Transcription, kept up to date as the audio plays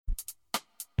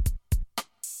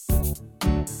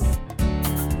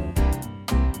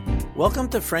Welcome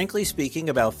to Frankly Speaking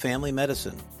About Family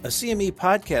Medicine, a CME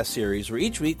podcast series where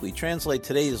each week we translate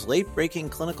today's late-breaking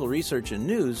clinical research and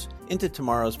news into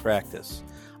tomorrow's practice.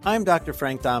 I'm Dr.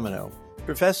 Frank Domino,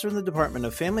 professor in the Department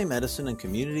of Family Medicine and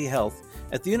Community Health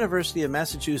at the University of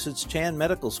Massachusetts Chan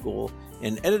Medical School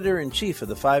and editor-in-chief of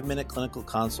the 5-Minute Clinical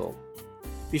Consult.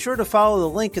 Be sure to follow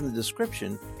the link in the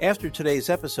description after today's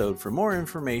episode for more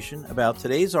information about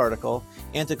today's article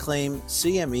and to claim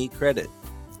CME credit.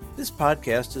 This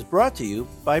podcast is brought to you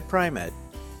by Pri-Med.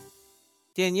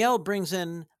 Danielle brings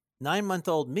in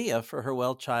 9-month-old Mia for her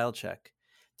well child check.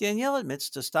 Danielle admits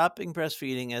to stopping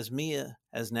breastfeeding as Mia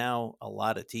has now a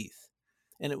lot of teeth,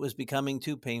 and it was becoming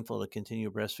too painful to continue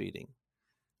breastfeeding.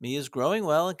 Mia is growing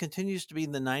well and continues to be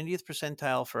in the 90th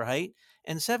percentile for height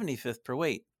and 75th per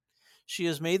weight. She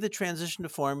has made the transition to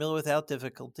formula without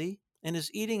difficulty and is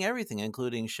eating everything,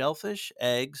 including shellfish,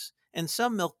 eggs, and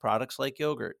some milk products like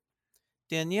yogurt.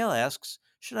 Danielle asks,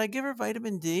 should I give her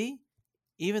vitamin D,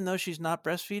 even though she's not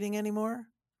breastfeeding anymore?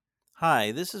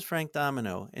 Hi, this is Frank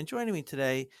Domino, and joining me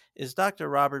today is Dr.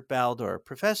 Robert Baldor,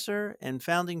 professor and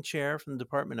founding chair from the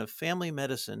Department of Family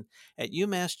Medicine at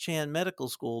UMass Chan Medical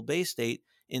School, Bay State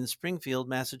in Springfield,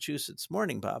 Massachusetts.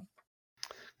 Morning, Bob.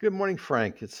 Good morning,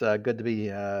 Frank. It's good to be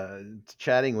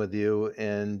chatting with you.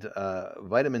 And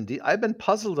vitamin D, I've been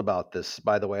puzzled about this,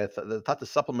 by the way. I thought the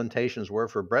supplementations were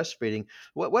for breastfeeding.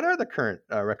 What are the current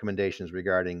recommendations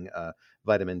regarding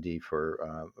vitamin D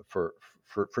for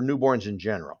newborns in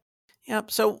general? Yeah,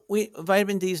 so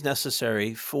vitamin D is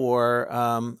necessary for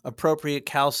appropriate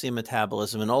calcium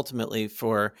metabolism and ultimately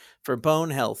for bone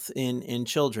health in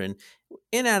children.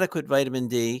 Inadequate vitamin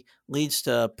D leads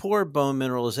to poor bone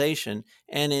mineralization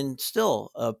and in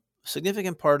still a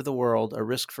significant part of the world, a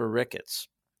risk for rickets.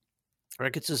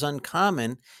 Rickets is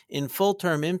uncommon in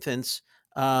full-term infants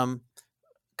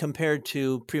compared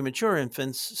to premature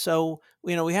infants. So,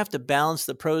 we have to balance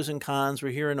the pros and cons.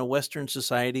 We're here in a Western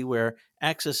society where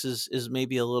access is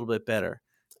maybe a little bit better.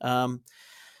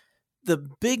 The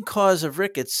big cause of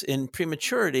rickets in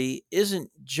prematurity isn't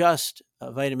just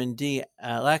vitamin D,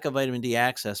 lack of vitamin D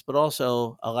access, but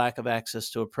also a lack of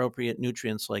access to appropriate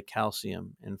nutrients like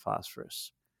calcium and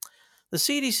phosphorus. The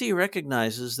CDC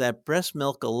recognizes that breast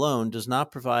milk alone does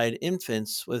not provide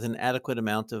infants with an adequate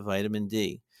amount of vitamin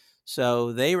D.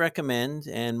 So they recommend,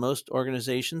 and most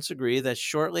organizations agree, that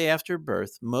shortly after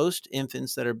birth, most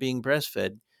infants that are being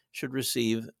breastfed should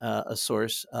receive a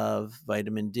source of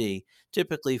vitamin D,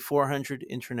 typically 400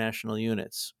 international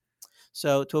units.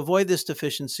 So to avoid this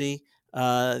deficiency,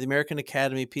 the American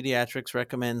Academy of Pediatrics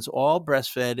recommends all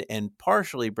breastfed and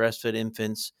partially breastfed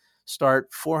infants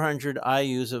start 400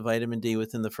 IUs of vitamin D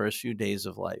within the first few days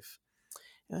of life.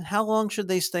 And how long should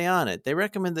they stay on it? They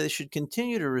recommend that they should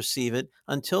continue to receive it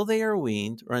until they are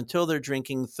weaned or until they're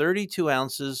drinking 32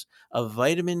 ounces of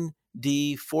vitamin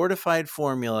D fortified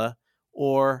formula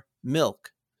or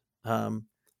milk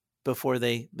before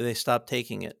they stop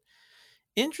taking it.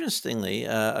 Interestingly,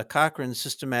 a Cochrane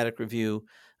systematic review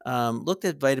looked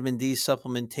at vitamin D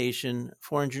supplementation,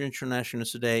 400 international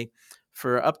units a day,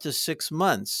 for up to 6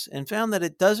 months and found that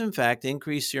it does, in fact,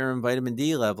 increase serum vitamin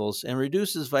D levels and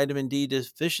reduces vitamin D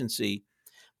deficiency,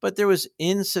 but there was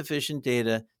insufficient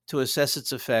data to assess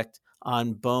its effect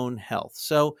on bone health.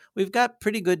 So we've got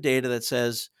pretty good data that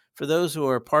says for those who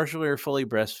are partially or fully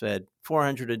breastfed,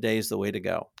 400 a day is the way to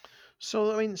go.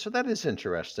 So that is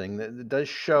interesting. It does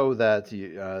show that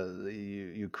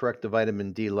you correct the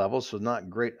vitamin D levels, so not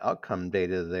great outcome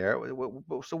data there.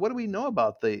 So what do we know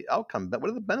about the outcome? But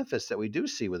what are the benefits that we do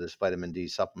see with this vitamin D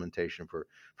supplementation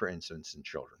for infants and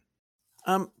children?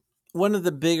 One of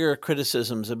the bigger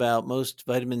criticisms about most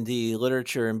vitamin D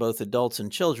literature in both adults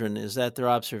and children is that they're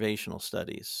observational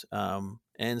studies.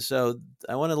 And so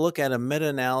I want to look at a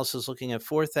meta-analysis looking at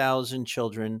 4,000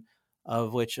 children,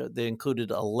 of which they included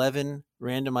 11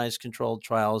 randomized controlled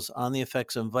trials on the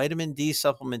effects of vitamin D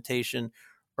supplementation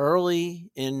early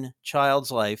in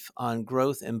child's life on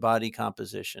growth and body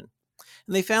composition.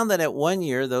 And they found that at 1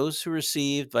 year, those who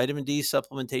received vitamin D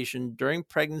supplementation during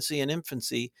pregnancy and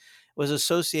infancy was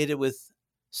associated with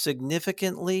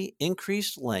significantly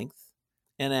increased length,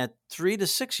 and at 3 to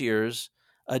 6 years,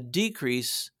 a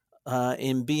decrease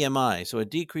in BMI, so a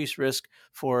decreased risk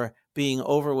for being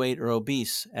overweight or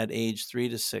obese at age 3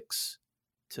 to 6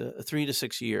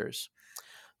 years.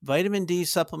 Vitamin D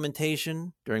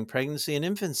supplementation during pregnancy and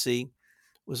infancy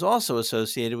was also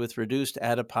associated with reduced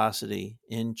adiposity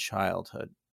in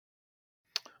childhood.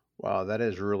 Wow, that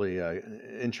is really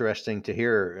interesting to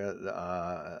hear.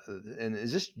 And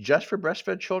is this just for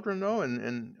breastfed children, though?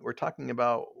 And we're talking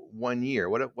about 1 year.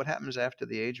 What happens after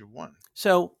the age of 1?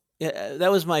 So Yeah, that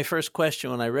was my first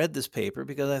question when I read this paper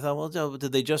because I thought, well,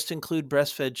 did they just include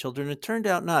breastfed children? It turned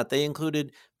out not. They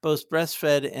included both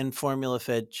breastfed and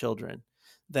formula-fed children.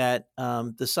 That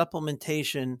the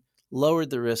supplementation lowered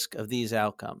the risk of these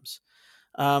outcomes.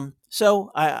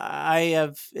 So I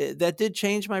have that did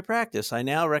change my practice. I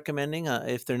now recommending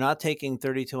if they're not taking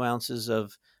 32 ounces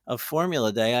of formula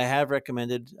a day, I have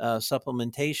recommended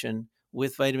supplementation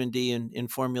with vitamin D in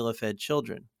formula-fed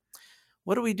children.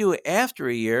 What do we do after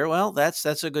a year? Well,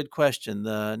 that's a good question.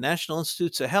 The National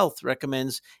Institutes of Health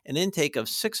recommends an intake of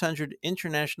 600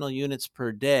 international units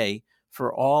per day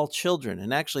for all children.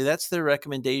 And actually, that's their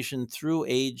recommendation through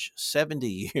age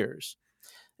 70 years.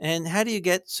 And how do you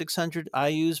get 600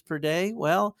 IUs per day?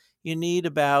 Well, you need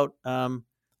about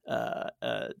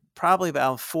probably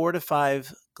about 4 to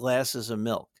 5 glasses of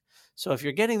milk. So if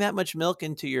you're getting that much milk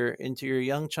into your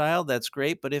young child, that's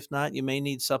great. But if not, you may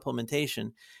need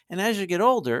supplementation. And as you get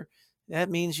older, that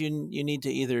means you need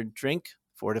to either drink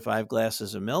 4 to 5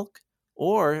 glasses of milk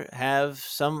or have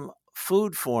some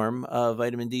food form of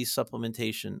vitamin D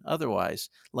supplementation otherwise,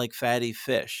 like fatty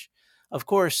fish. Of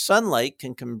course, sunlight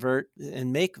can convert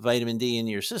and make vitamin D in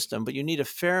your system, but you need a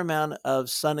fair amount of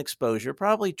sun exposure,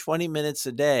 probably 20 minutes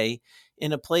a day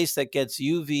in a place that gets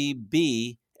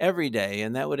UVB every day.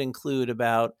 And that would include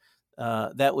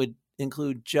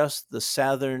just the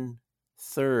southern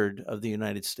third of the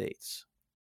United States.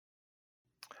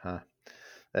 Huh.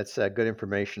 That's good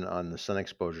information on the sun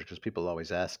exposure because people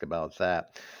always ask about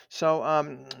that. So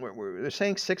they're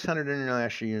saying 600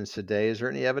 international units a day. Is there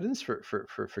any evidence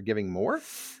for giving more?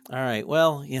 All right.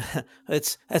 Well, yeah,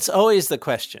 that's always the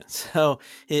question. So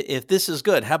if this is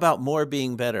good, how about more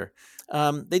being better?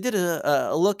 They did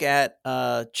a look at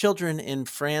children in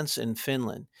France and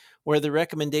Finland, where the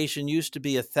recommendation used to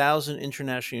be 1,000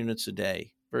 international units a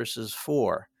day versus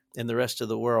 4 in the rest of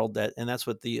the world. And that's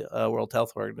what the World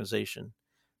Health Organization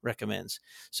recommends.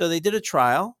 So they did a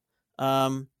trial,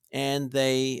 and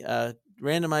they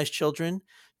randomized children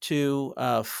to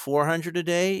 400 a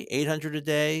day, 800 a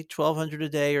day, 1,200 a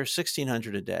day, or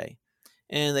 1,600 a day.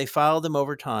 And they followed them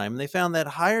over time. They found that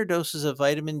higher doses of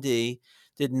vitamin D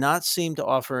did not seem to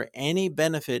offer any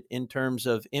benefit in terms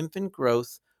of infant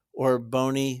growth or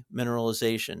bony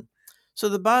mineralization. So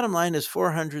the bottom line is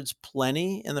 400's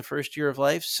plenty in the first year of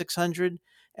life, 600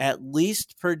 at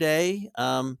least per day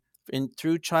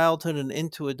through childhood and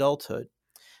into adulthood.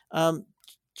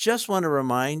 Just want to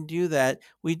remind you that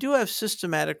we do have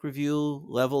systematic review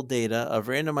level data of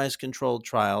randomized controlled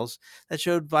trials that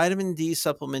showed vitamin D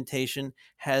supplementation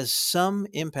has some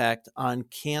impact on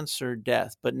cancer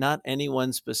death, but not any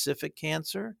one specific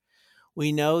cancer.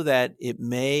 We know that it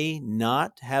may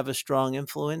not have a strong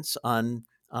influence on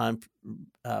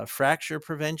fracture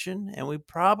prevention, and we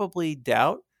probably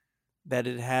doubt that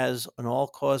it has an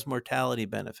all-cause mortality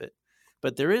benefit.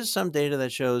 But there is some data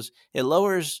that shows it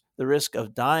lowers the risk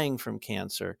of dying from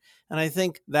cancer. And I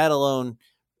think that alone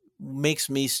makes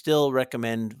me still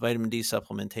recommend vitamin D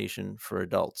supplementation for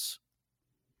adults.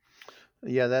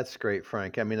 Yeah, that's great,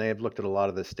 Frank. I mean, I have looked at a lot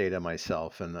of this data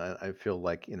myself, and I feel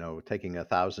like taking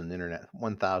 1,000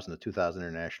 to 2,000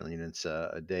 international units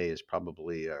a day is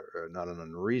probably not an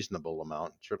unreasonable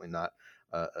amount. Certainly not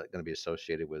going to be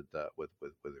associated with the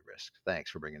risk.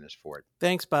 Thanks for bringing this forward.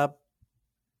 Thanks, Bob.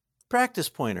 Practice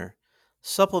pointer: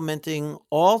 supplementing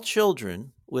all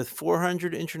children with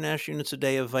 400 international units a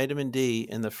day of vitamin D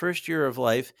in the first year of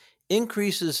life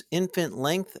increases infant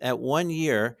length at 1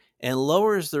 year and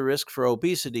lowers the risk for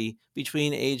obesity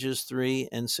between ages 3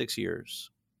 and 6 years.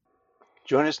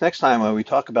 Join us next time when we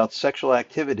talk about sexual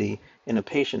activity in a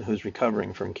patient who's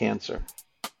recovering from cancer.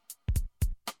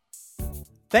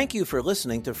 Thank you for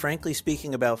listening to Frankly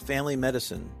Speaking About Family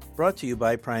Medicine, brought to you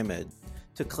by Pri-Med.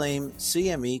 To claim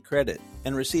CME credit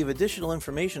and receive additional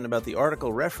information about the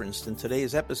article referenced in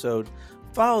today's episode,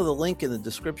 follow the link in the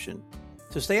description.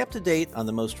 To stay up to date on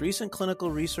the most recent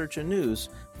clinical research and news,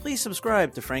 please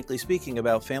subscribe to Frankly Speaking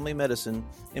About Family Medicine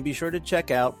and be sure to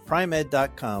check out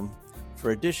Pri-Med.com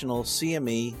for additional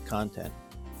CME content.